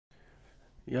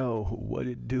Yo, what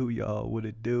it do, y'all? What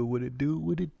it do? What it do?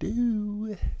 What it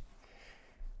do?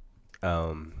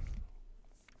 Um,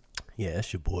 yeah,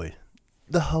 it's your boy,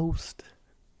 the host,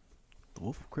 the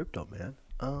Wolf of Crypto, man.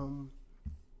 You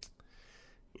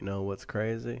know what's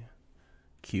crazy?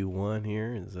 Q1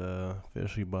 here is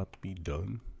officially about to be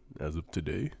done as of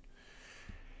today.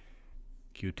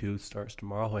 Q2 starts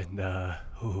tomorrow, and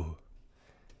ooh,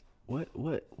 what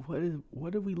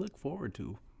do we look forward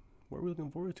to? What are we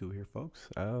looking forward to here, folks?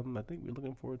 I think we're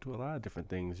looking forward to a lot of different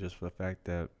things, just for the fact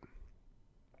that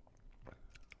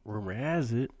rumor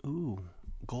has it,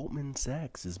 Goldman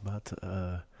Sachs is about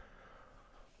to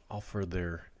offer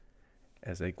their,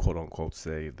 as they quote unquote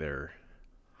say, their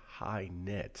high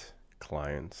net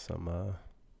clients some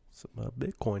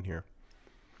Bitcoin here.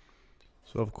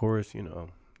 So of course,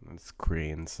 it's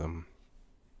creating some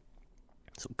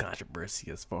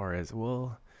controversy as far as,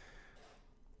 well,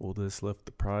 will this lift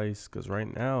the price? Because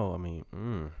right now, I mean,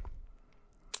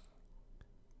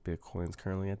 Bitcoin's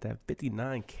currently at that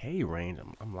 59K range.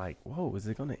 I'm like, whoa, is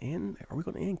it gonna end? Are we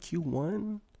gonna end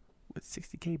Q1 with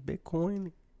 60K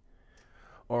Bitcoin?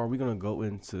 Or are we gonna go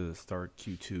into start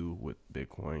Q2 with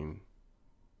Bitcoin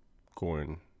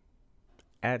going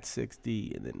at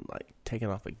 60 and then like taking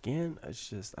off again? It's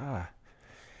just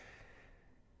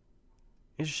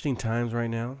interesting times right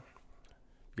now.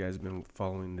 You guys have been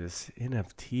following this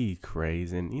NFT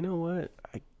craze, and you know what?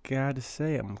 I gotta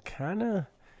say, I'm kinda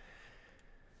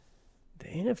the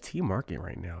NFT market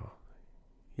right now.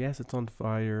 Yes, it's on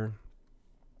fire.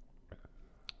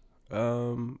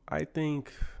 I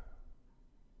think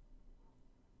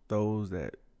those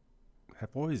that have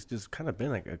always just kind of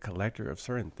been like a collector of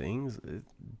certain things.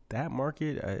 That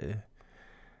market,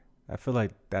 I feel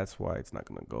like that's why it's not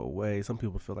gonna go away. Some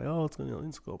people feel like, oh, it's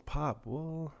gonna pop.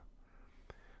 Well,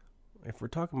 if we're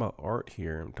talking about art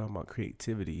here, I'm talking about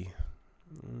creativity.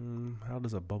 How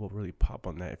does a bubble really pop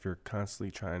on that if you're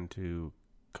constantly trying to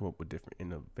come up with different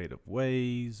innovative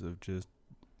ways of just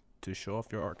to show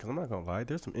off your art? Because I'm not gonna lie,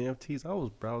 there's some NFTs I was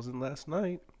browsing last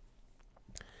night.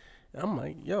 And I'm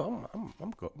like, yo, I'm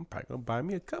probably gonna buy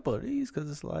me a couple of these because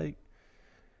it's like,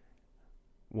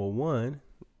 well, one,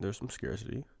 there's some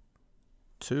scarcity.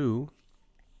 Two,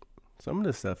 some of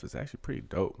this stuff is actually pretty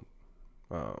dope.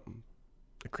 Um,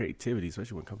 the creativity,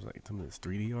 especially when it comes to like some of this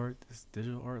 3D art, this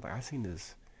digital art. Like I seen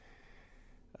this,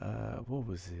 what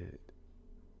was it?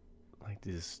 Like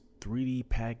this 3D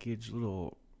package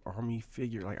little army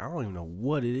figure. Like I don't even know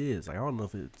what it is. Like I don't know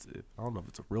if it's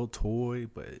a real toy,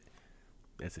 but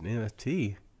it's an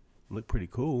NFT. Look pretty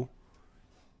cool.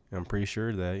 And I'm pretty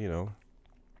sure that you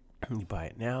buy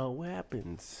it now. What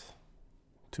happens?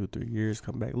 2 3 years,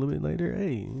 come back a little bit later.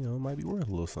 Hey, it might be worth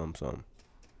a little something, something.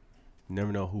 You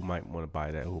never know who might want to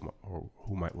buy that, or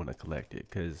who might want to collect it.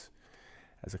 Because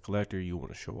as a collector, you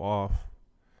want to show off.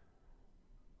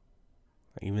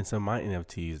 Like even some of my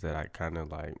NFTs that I kind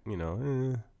of like,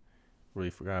 really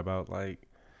forgot about. Like,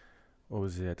 what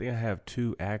was it? I think I have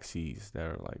two Axes that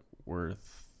are like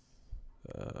worth.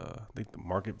 I think the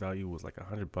market value was like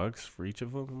 $100 for each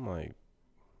of them. I'm like,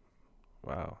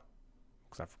 wow,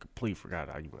 because I completely forgot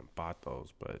how you went and bought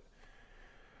those. But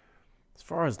as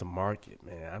far as the market,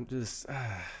 man, I'm just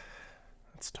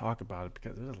let's talk about it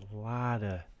because there's a lot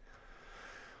of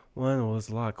there's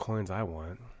a lot of coins I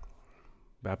want.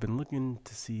 But I've been looking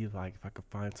to see if I could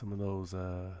find some of those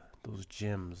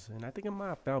gems, and I think I might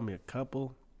have found me a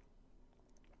couple.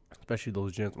 Especially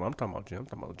those gems. When I'm talking about gems,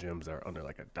 I'm talking about gems that are under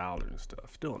like $1 and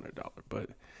stuff. Still under $1. But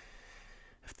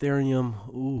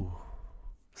Ethereum,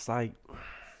 it's like,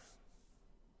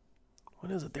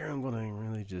 when is Ethereum gonna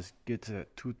really just get to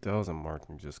that 2,000 mark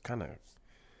and just kind of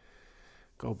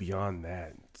go beyond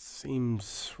that? It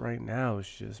seems right now it's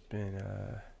just been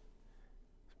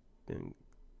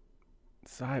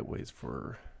sideways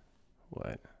for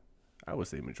what I would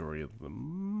say majority of the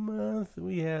month.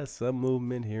 We had some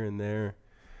movement here and there.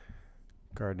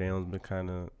 Cardano's been kind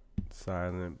of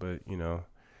silent, but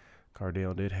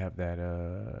Cardano did have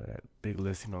that big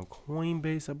listing on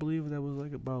Coinbase, I believe that was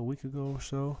like about a week ago or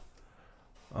so.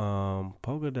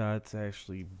 Polkadot's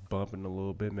actually bumping a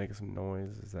little bit, making some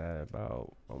noise. Is at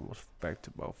about almost back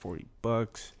to about $40.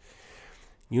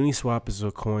 Uniswap is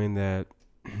a coin that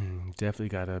definitely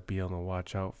gotta be on the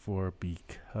watch out for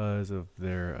because of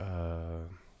their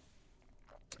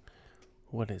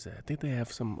what is it? I think they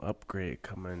have some upgrade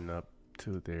coming up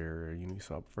to their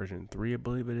Uniswap version 3, I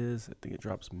believe it is. I think it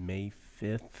drops May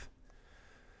 5th.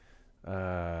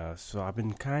 So I've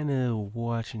been kind of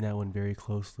watching that one very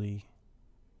closely,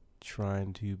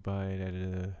 trying to buy it at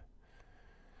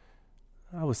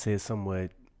I would say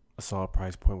somewhat a solid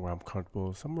price point where I'm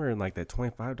comfortable, somewhere in like that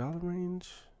 $25 range,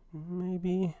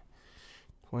 maybe.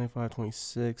 25,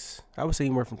 26. I would say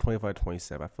anywhere from 25 to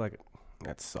 27. I feel like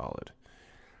that's solid.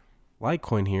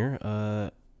 Litecoin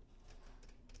here,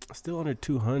 still under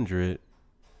 200.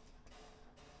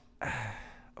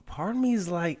 A part of me is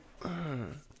like,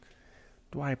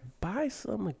 do I buy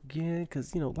some again?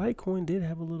 Because, Litecoin did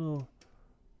have a little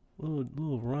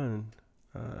run.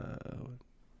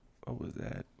 What was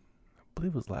that? I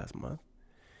believe it was last month.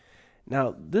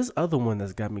 Now, this other one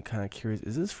that's got me kind of curious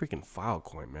is this freaking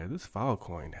Filecoin, man. This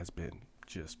Filecoin has been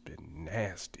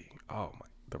nasty. Oh my,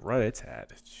 the run it's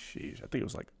had. Sheesh. I think it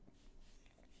was like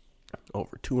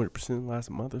over 200% last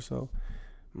month or so.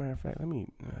 Matter of fact, let me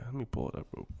pull it up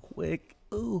real quick.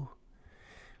 Ooh.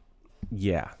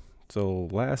 Yeah. So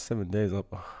last 7 days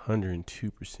up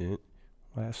 102%.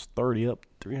 Last 30 up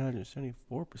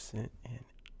 374%.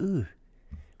 And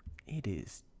it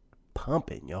is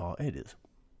pumping, y'all. It is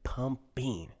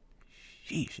pumping.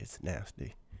 Sheesh, it's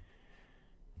nasty.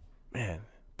 Man,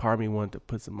 part of me wanted to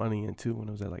put some money in too when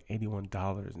it was at like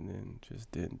 $81 and then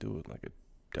just didn't do it like a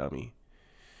dummy.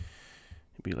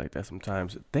 It'd be like that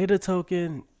sometimes. Theta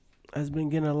token has been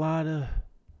getting a lot of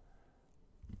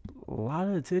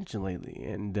attention lately,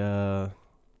 and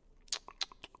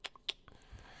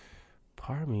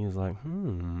part of me is like,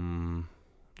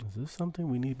 is this something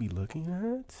we need to be looking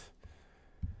at?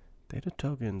 Theta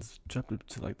tokens jumped up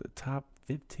to like the top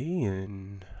 15,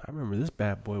 and I remember this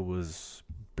bad boy was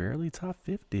barely top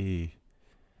 50,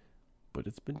 but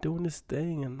it's been doing this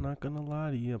thing. I'm not gonna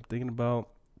lie to you. I'm thinking about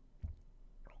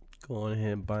going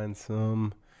ahead and buying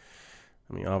some.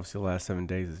 I mean, obviously the last 7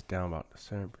 days is down about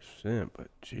 7%, but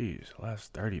geez, the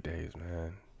last 30 days,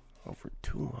 man, over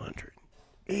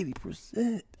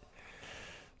 280%.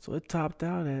 So it topped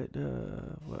out at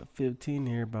 15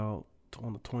 here about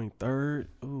on the 23rd.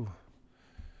 Ooh,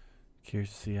 curious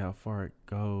to see how far it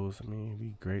goes. I mean, it'd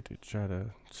be great to try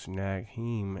to snag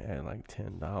him at like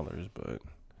 $10, but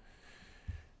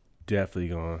definitely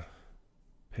gonna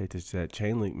pay attention to that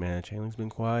Chainlink, man. Chainlink's been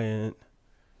quiet.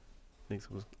 I think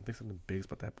something big's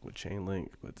about to happen with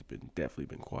Chainlink, but it's definitely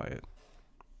been quiet.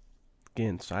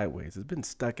 Again, sideways. It's been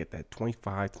stuck at that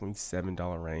 $25,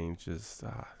 $27 range. Just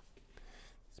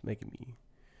it's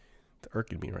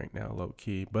irking me right now, low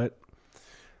key. But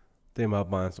think about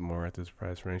buying some more at this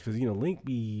price range because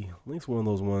Link's one of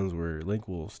those ones where Link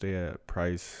will stay at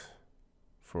price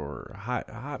for a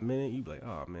hot minute. You be like,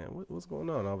 oh man, what's going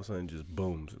on? All of a sudden, it just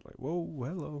booms. It's like, whoa,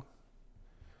 hello.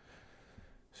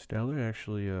 Stellar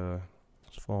actually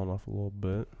it's falling off a little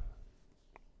bit.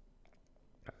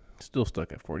 Still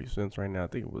stuck at 40 cents right now. I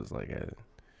think it was like at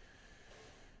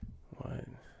what?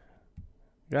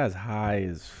 Got as high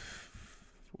as,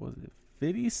 was it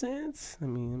 50 cents? I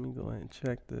mean, let me go ahead and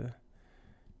check they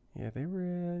were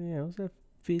at, it was at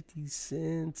 50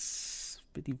 cents,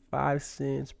 55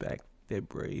 cents back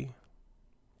February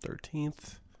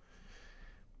 13th.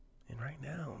 And right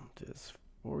now, just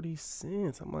 40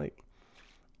 cents. I'm like,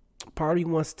 party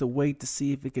wants to wait to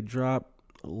see if it could drop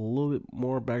a little bit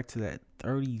more back to that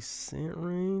 30-cent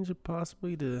range,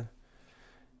 possibly to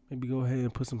maybe go ahead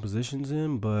and put some positions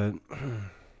in. But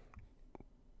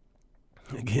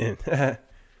again, look at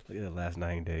the last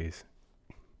 9 days,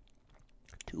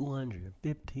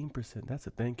 215%. That's a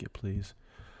thank you, please.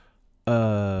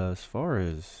 As far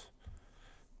as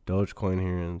Dogecoin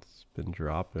here, it's been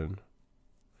dropping.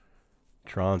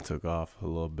 Tron took off a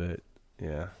little bit.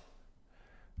 Yeah.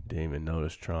 Didn't even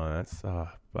notice Tron. That's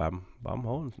but I'm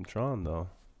holding some Tron though.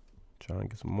 Trying to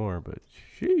get some more, but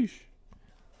sheesh.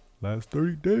 Last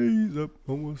 30 days up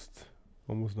almost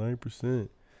 9%.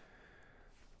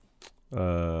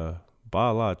 Bought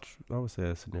a lot. I would say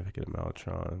a significant amount of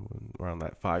Tron, around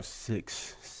that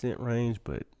 5-6 cent range.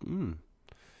 But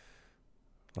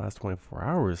last 24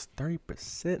 hours,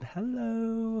 30%.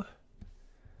 Hello.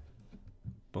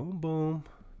 Boom boom.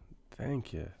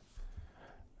 Thank you.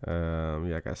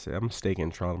 Like I said, I'm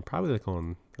staking Tron. I'm probably like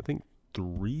on, I think,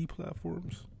 3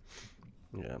 platforms.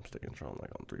 Yeah, I'm staking Tron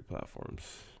like on 3 platforms.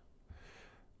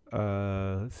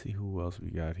 Let's see who else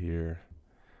we got here.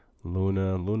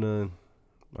 Luna,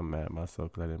 I'm mad at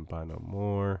myself because I didn't buy no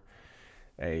more.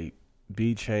 Hey,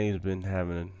 B-Chain's been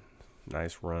having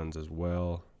nice runs as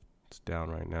well. It's down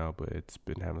right now, but it's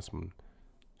been having some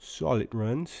solid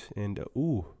runs. And,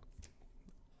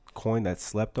 coin that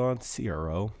slept on,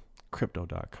 CRO.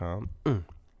 Crypto.com.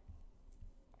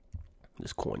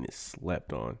 This coin is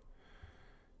slept on.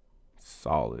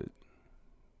 Solid.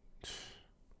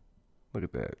 Look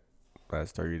at that.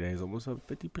 Last 30 days almost up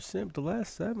 50%. But the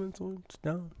last 7, so it's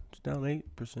down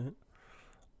 8%.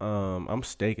 I'm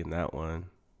staking that one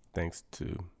thanks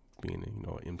to being an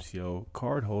MCO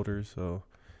card holder. So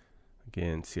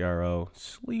again, CRO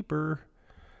sleeper.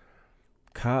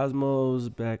 Cosmos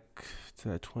back to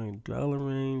that $20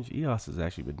 range. EOS has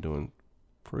actually been doing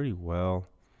pretty well.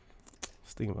 I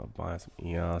was thinking about buying some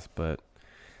EOS, but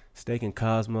staking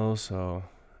Cosmos, so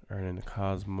earning the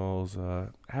Cosmos.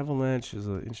 Avalanche is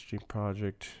an interesting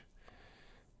project.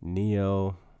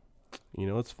 Neo,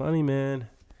 it's funny, man.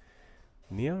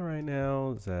 Neo right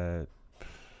now is at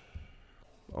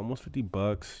almost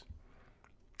 $50,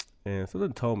 and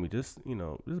someone told me just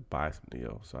buy some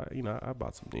Neo. So I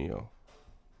bought some Neo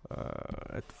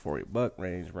at the $40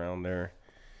 range around there.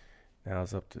 Now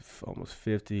it's up to almost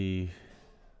 50.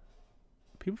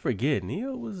 People forget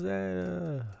Neo was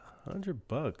at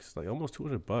 $100, like almost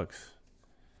 $200.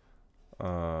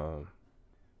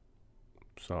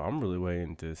 So I'm really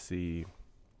waiting to see,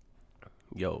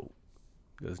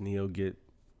 does Neo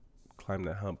climb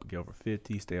that hump, get over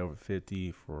 50, stay over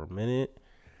 50 for a minute,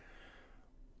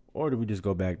 or do we just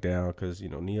go back down? Because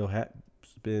Neo has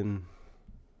been,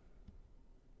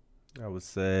 I would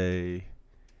say,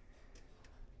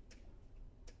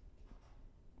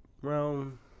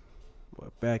 around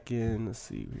back in, let's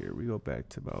see here, we go back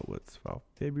to about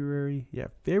February. Yeah,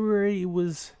 February it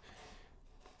was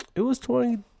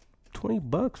 $20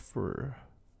 for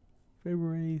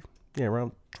February. Yeah,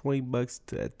 around $20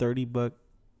 to that $30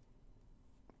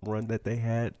 run that they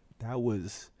had. That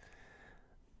was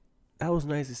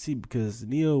nice to see, because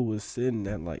Neo was sitting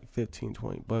at like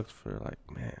 $15-$20 for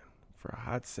for a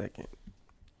hot second.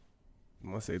 I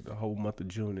want to say the whole month of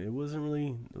June. It was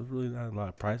really not a lot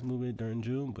of price movement during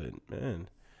June, but man,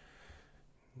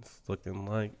 it's looking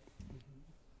like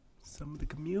some of the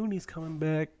community's coming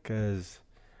back, because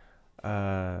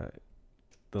the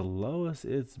lowest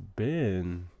it's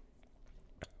been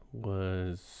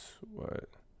was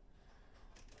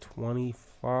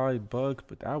 $25,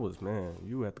 but that was, man,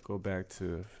 you have to go back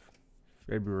to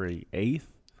February 8th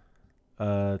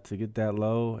to get that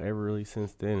low. Really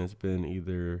since then it's been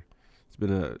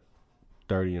a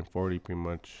 30 and 40 pretty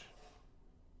much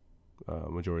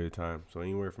majority of the time. So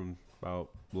anywhere from about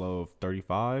low of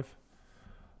 35.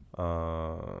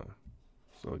 So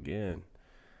again,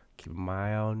 keep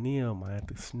my eye on Neo. Might have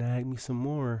to snag me some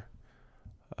more.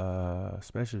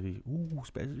 Especially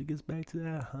if it gets back to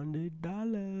that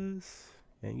 $100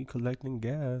 and you collecting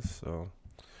gas. So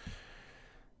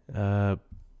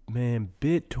man,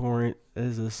 BitTorrent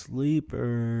is a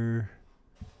sleeper.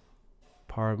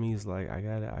 Part of me is like, I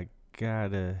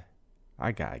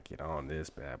gotta get on this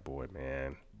bad boy,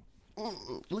 man.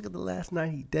 Look at the last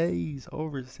 90 days,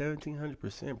 over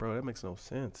 1,700%, bro. That makes no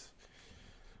sense.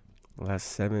 Last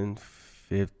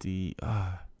 750.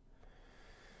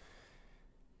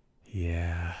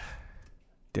 Yeah,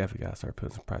 definitely gotta start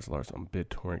putting some price alerts on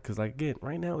BitTorrent, because again,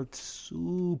 right now it's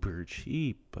super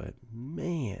cheap, but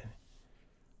man,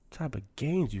 type of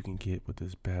gains you can get with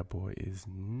this bad boy is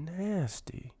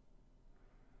nasty.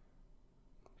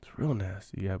 It's real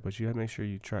nasty, yeah. But you gotta make sure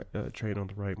you trade on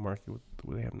the right market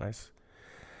where they have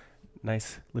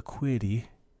nice liquidity.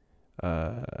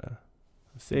 I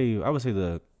would say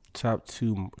the top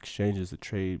two exchanges to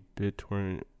trade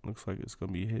BitTorrent looks like it's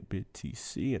gonna be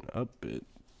HitBitTC and Upbit.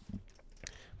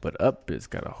 But Upbit's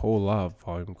got a whole lot of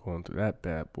volume going through that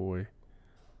bad boy.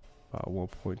 About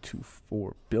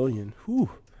 1.24 billion.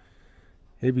 Whew.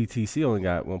 HitBitTC only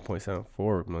got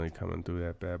 1.74 million coming through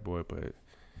that bad boy, but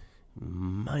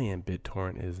man,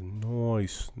 BitTorrent is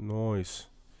nice.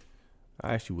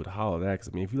 I actually would holler that, because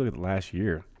if you look at the last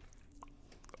year,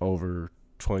 over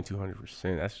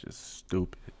 2,200%, that's just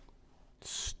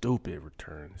stupid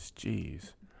returns.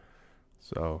 Jeez.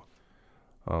 So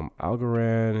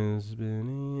Algorand has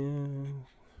been in.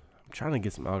 I'm trying to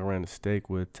get some Algorand to stake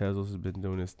with. Tesla's has been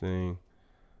doing this thing.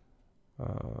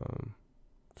 For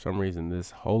some reason,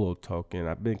 this Holo token,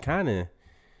 I've been kind of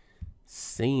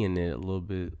seeing it a little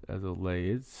bit as of late.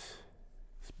 It's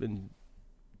been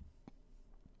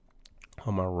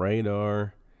on my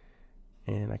radar,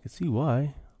 and I can see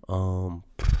why. What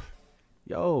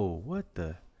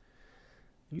the?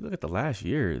 If you look at the last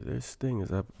year, this thing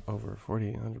is up over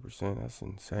 4,800%. That's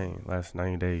insane. Last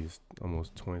 90 days,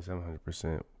 almost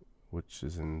 2,700%, which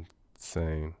is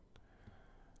insane.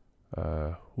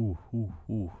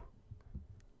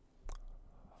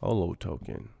 Holo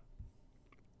token.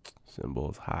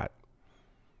 Symbol is hot.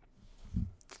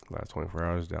 Last 24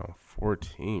 hours down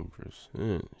 14%.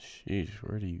 Sheesh,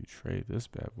 where do you trade this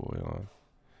bad boy on?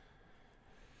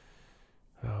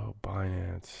 Oh,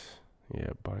 Binance.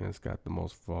 Yeah, Binance got the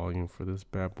most volume for this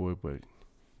bad boy, but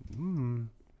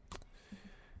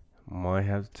might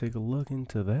have to take a look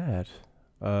into that.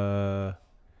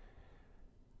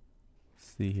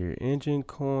 See here, Engine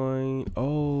Coin.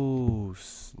 Oh,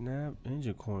 snap!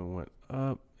 Engine Coin went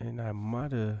up, and I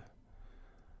might have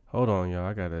Hold on, y'all.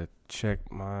 I gotta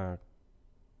check my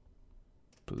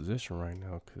position right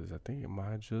now because I think it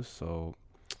might just sold.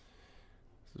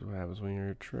 This is what happens when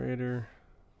you're a trader.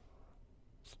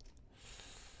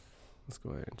 Let's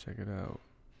go ahead and check it out.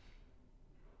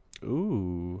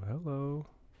 Ooh, hello.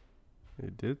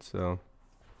 It did sell.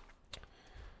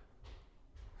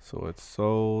 So it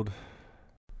sold.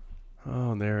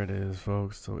 Oh, there it is,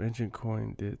 folks. So Ancient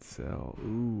Coin did sell.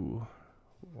 Ooh,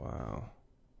 wow.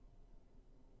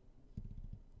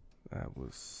 That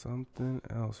was something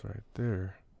else right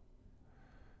there.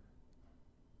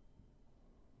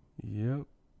 Yep.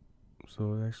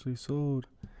 So it actually sold.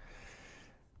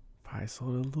 Probably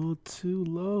sold a little too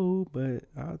low, but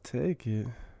I'll take it.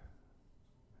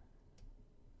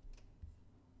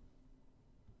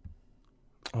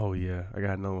 Oh yeah, I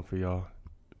got another one for y'all.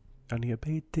 I need to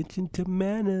pay attention to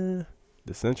mana.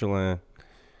 The Decentraland,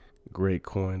 great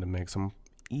coin to make some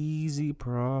easy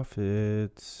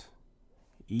profits.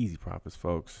 Easy profits,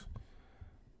 folks.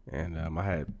 And I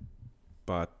had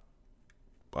bought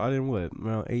in what,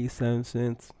 around 87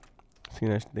 cents. Seen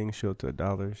that thing show up to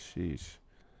 $1. Sheesh.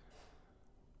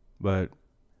 But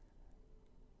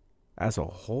as a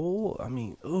whole, I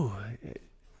mean,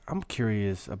 I'm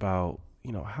curious about,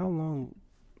 how long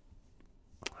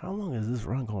is this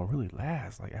run gonna really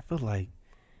last? Like, I feel like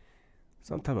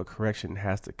some type of correction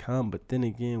has to come, but then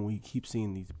again, we keep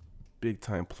seeing these big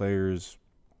time players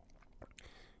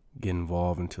get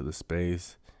involved into the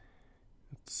space.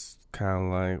 It's kind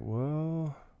of like,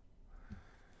 well,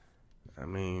 I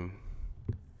mean,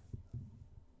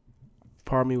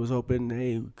 part of me was hoping,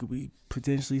 hey, could we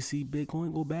potentially see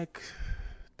Bitcoin go back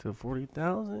to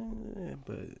 40,000?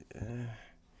 But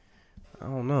I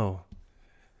don't know.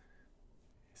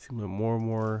 It seems like more and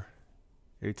more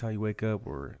every time you wake up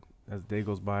or as the day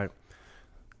goes by,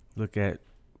 look at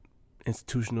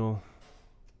institutional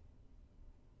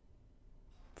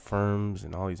firms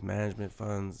and all these management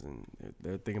funds, and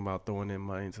they're thinking about throwing in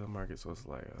money into the market. So it's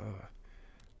like,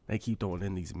 they keep throwing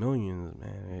in these millions,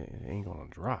 man. It ain't gonna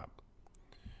drop.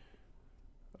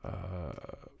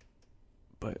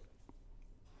 But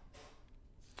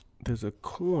there's a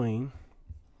coin,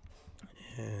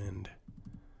 and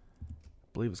I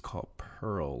believe it's called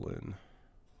Pearl, and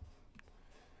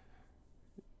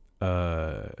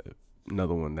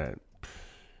another one that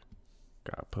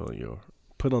got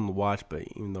put on the watch. But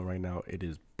even though right now it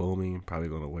is booming, probably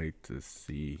gonna wait to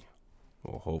see,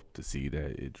 or hope to see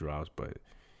that it drops. But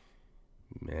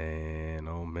man,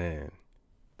 oh man,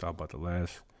 talk about the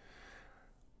last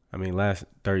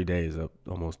 30 days up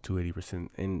almost 280%.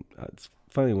 And it's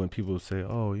funny when people say,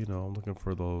 oh, I'm looking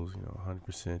for those,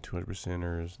 100%,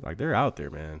 200%ers. Like, they're out there,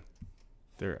 man.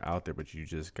 They're out there, but you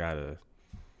just gotta,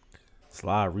 it's a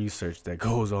lot of research that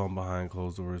goes on behind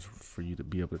closed doors for you to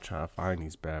be able to try to find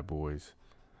these bad boys.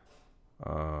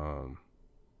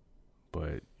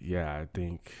 But yeah, I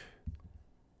think,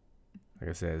 like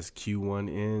I said, as Q1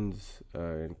 ends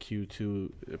and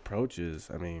Q2 approaches,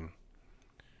 I mean,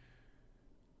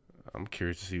 I'm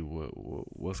curious to see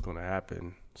what's going to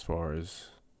happen as far as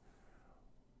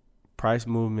price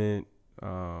movement.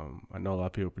 I know a lot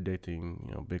of people are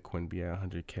predicting, Bitcoin be at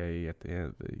 100K at the end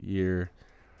of the year,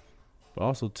 but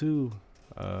also too,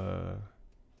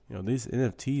 these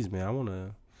NFTs, man. I want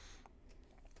to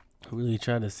really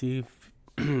try to see if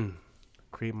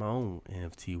create my own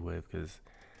NFT wave, because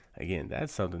again,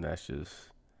 that's something that's just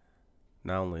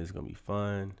not only is going to be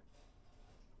fun,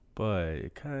 but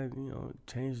it kind of,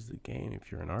 changes the game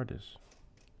if you're an artist.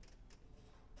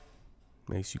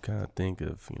 Makes you kind of think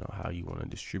of, how you want to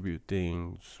distribute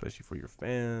things, especially for your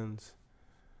fans.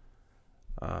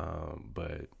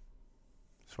 But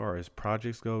as far as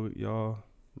projects go, y'all,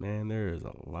 man, there is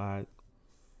a lot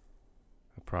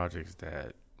of projects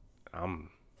that I'm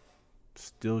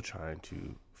still trying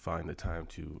to find the time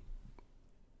to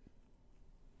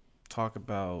talk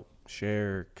about,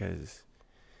 share, because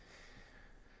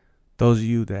those of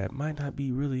you that might not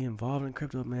be really involved in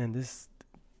crypto, man,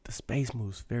 the space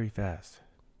moves very fast,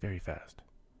 very fast.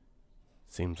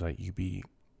 Seems like you be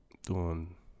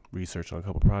doing research on a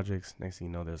couple projects. Next thing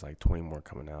you know, there's like 20 more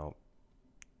coming out,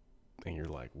 and you're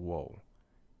like, whoa,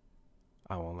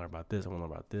 I want to learn about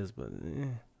this, but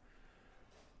you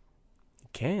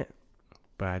can't.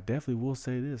 But I definitely will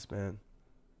say this, man.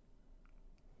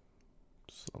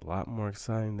 It's a lot more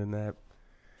exciting than that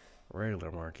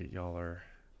regular market y'all are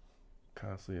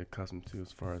constantly accustomed to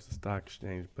as far as the stock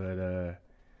exchange. But I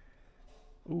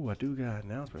do got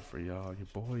an announcement for y'all. Your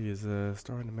boy is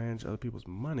starting to manage other people's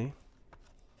money,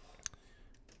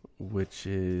 which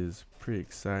is pretty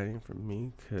exciting for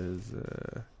me, because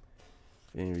if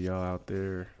any of y'all out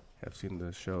there have seen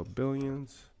the show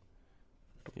Billions,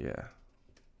 Yeah,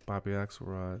 Bobby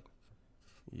Axelrod.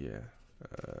 Yeah,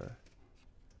 uh,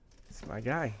 it's my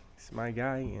guy. It's my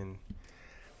guy, and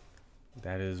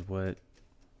that is what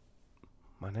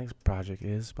my next project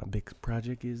is. My big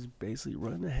project is basically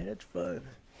running a hedge fund.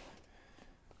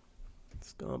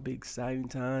 It's gonna be exciting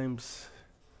times,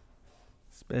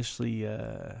 especially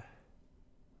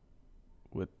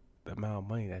with the amount of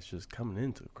money that's just coming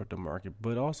into the crypto market.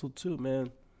 But also too,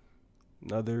 man,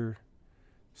 another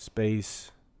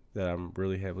space that I'm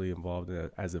really heavily involved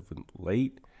in as of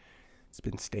late. It's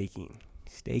been staking.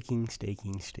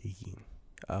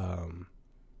 Um,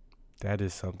 that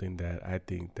is something that I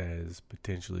think that is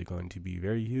potentially going to be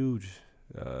very huge.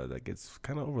 That gets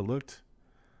kind of overlooked.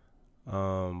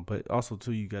 But also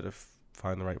too, you gotta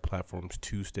find the right platforms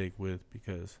to stake with,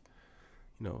 because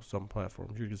some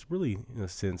platforms you're just really, in a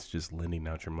sense, just lending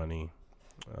out your money.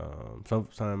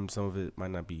 Sometimes some of it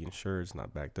might not be insured, it's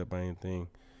not backed up by anything,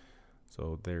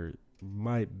 so there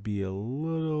might be a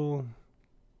little.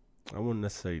 I wouldn't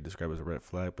necessarily describe it as a red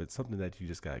flag, but it's something that you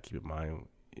just gotta keep in mind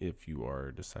if you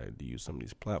are deciding to use some of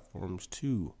these platforms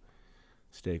to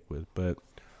stake with. But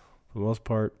for the most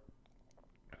part,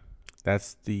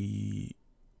 that's the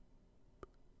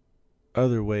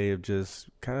other way of just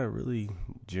kind of really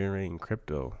generating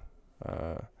crypto.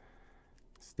 Uh,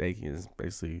 Staking is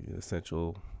basically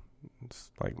essential. It's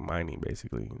like mining,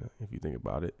 basically, if you think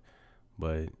about it.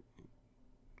 But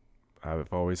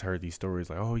I've always heard these stories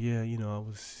like, oh yeah, I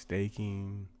was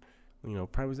staking.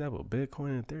 Prime example, Bitcoin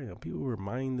and Ethereum. People were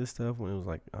mining this stuff when it was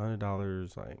like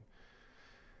 $100, like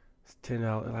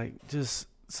 $10, like just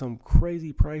some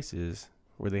crazy prices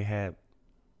where they had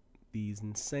these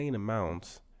insane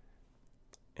amounts.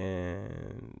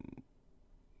 And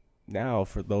now,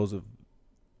 for those of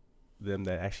them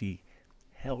that actually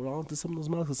held on to some of those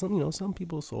amounts, because some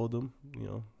people sold them.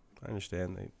 I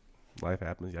understand that life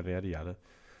happens, yada yada yada.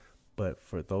 But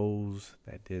for those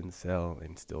that didn't sell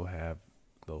and still have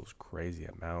those crazy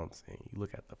amounts, and you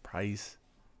look at the price,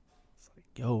 it's like,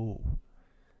 yo,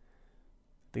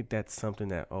 I think that's something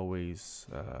that always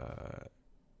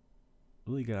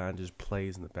really just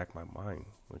plays in the back of my mind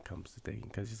when it comes to staking,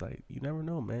 because it's like, you never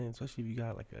know, man, especially if you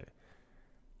got like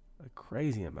a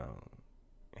crazy amount,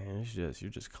 and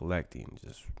you're just collecting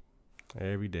just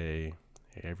every day,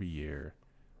 every year,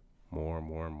 more and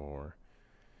more and more,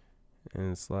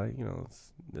 and it's like,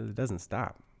 it doesn't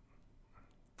stop.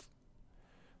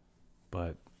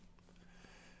 But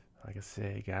like I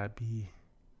said, you gotta be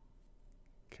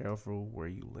careful where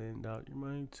you lend out your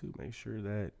money to. Make sure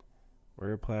that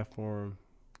whatever platform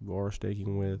you are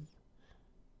staking with,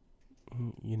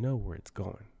 you know where it's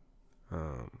going.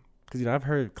 Because I've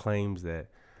heard claims that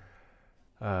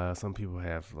some people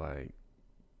have like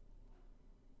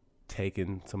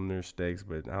taken some of their stakes,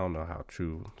 but I don't know how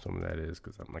true some of that is,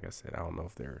 because like I said, I don't know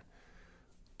if they're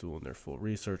doing their full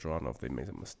research, or I don't know if they made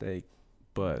a mistake.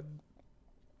 But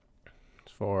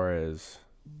as far as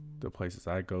the places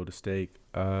I go to stake,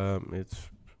 it's,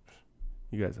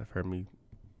 you guys have heard me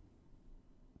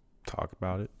talk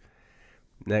about it.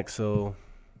 Nexo,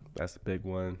 that's the big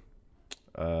one.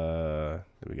 Then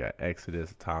we got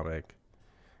Exodus, Atomic,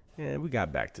 and we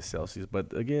got back to Celsius.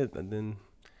 But again, and then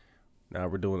now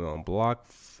we're doing it on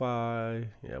BlockFi.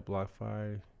 Yeah,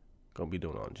 BlockFi. Gonna be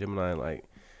doing it on Gemini. Like,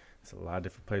 it's a lot of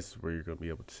different places where you're gonna be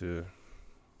able to,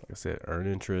 like I said,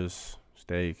 earn interest,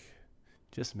 stake,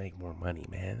 just make more money,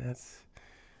 man. That's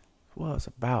what it's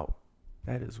about.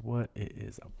 That is what it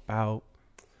is about.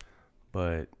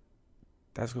 But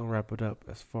that's gonna wrap it up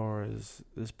as far as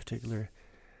this particular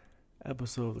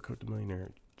episode of the Crypto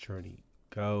Millionaire Journey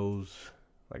goes.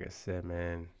 Like I said,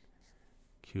 man,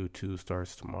 Q2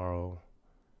 starts tomorrow.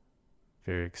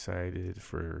 Very excited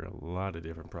for a lot of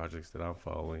different projects that I'm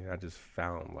following. I just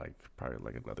found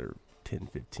probably another 10,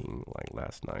 15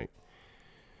 last night.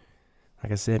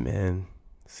 Like I said, man,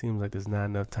 seems like there's not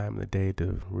enough time in the day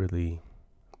to really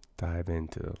dive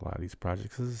into a lot of these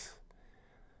projects. 'Cause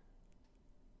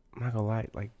I'm not gonna lie,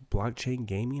 like blockchain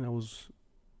gaming, I was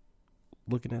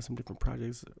looking at some different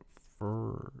projects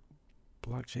for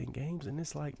blockchain games, and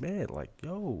it's like, man,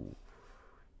 yo,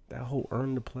 that whole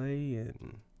earn to play,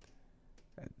 and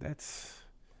that's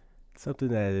something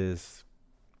that is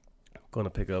gonna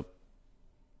pick up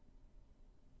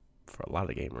for a lot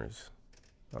of gamers.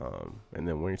 And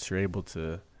then once you're able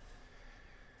to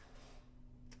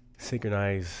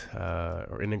synchronize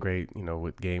or integrate,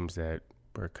 with games that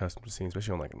are accustomed to seeing,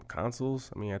 especially on the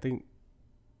consoles. I mean, I think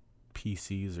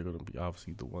PCs are going to be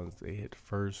obviously the ones they hit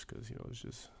first, because it's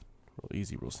just real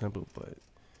easy, real simple. But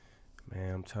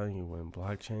man, I'm telling you, when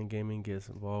blockchain gaming gets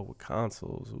involved with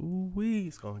consoles, ooh wee,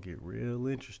 it's going to get real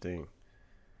interesting.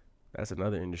 that's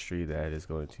another industry that is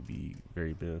going to be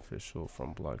very beneficial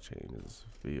from blockchain is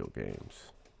video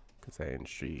games, because that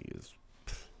industry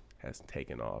has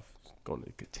taken off. It's going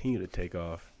to continue to take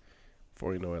off.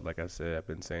 Before you know it, like I said, I've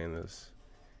been saying this.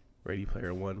 Ready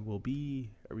Player One will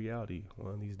be a reality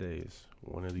one of these days.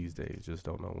 One of these days, just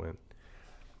don't know when.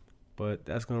 But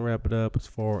that's gonna wrap it up as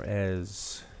far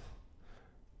as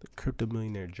the crypto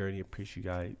millionaire journey. Appreciate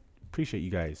you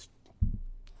guys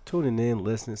tuning in,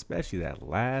 listening, especially that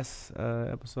last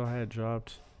episode I had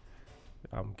dropped.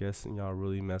 I'm guessing y'all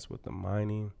really mess with the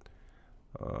mining.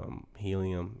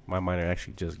 Helium. My miner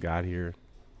actually just got here.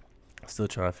 Still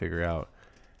trying to figure out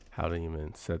how to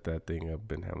even set that thing up.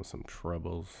 Been having some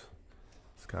troubles.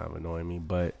 It's kind of annoying me.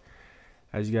 But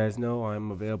as you guys know, I'm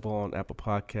available on Apple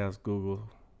Podcasts, Google,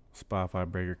 Spotify,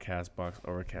 Breaker, Castbox,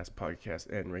 Overcast, Podcast,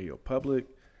 and Radio Public.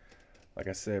 Like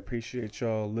I said, appreciate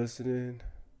y'all listening.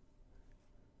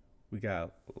 We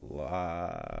got a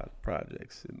lot of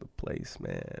projects in the place,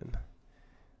 man.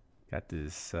 Got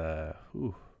this, like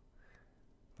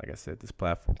I said, this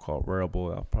platform called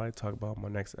Wearable. I'll probably talk about in my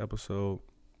next episode.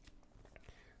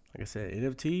 Like I said,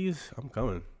 NFTs, I'm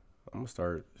coming. I'm going to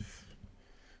start.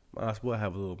 Might as well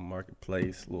have a little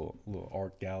marketplace, little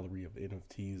art gallery of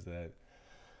NFTs that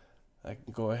I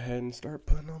can go ahead and start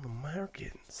putting on the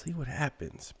market and see what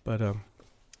happens. But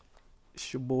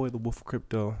it's your boy, the Wolf of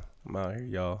Crypto. I'm out here,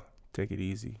 y'all. Take it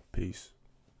easy. Peace.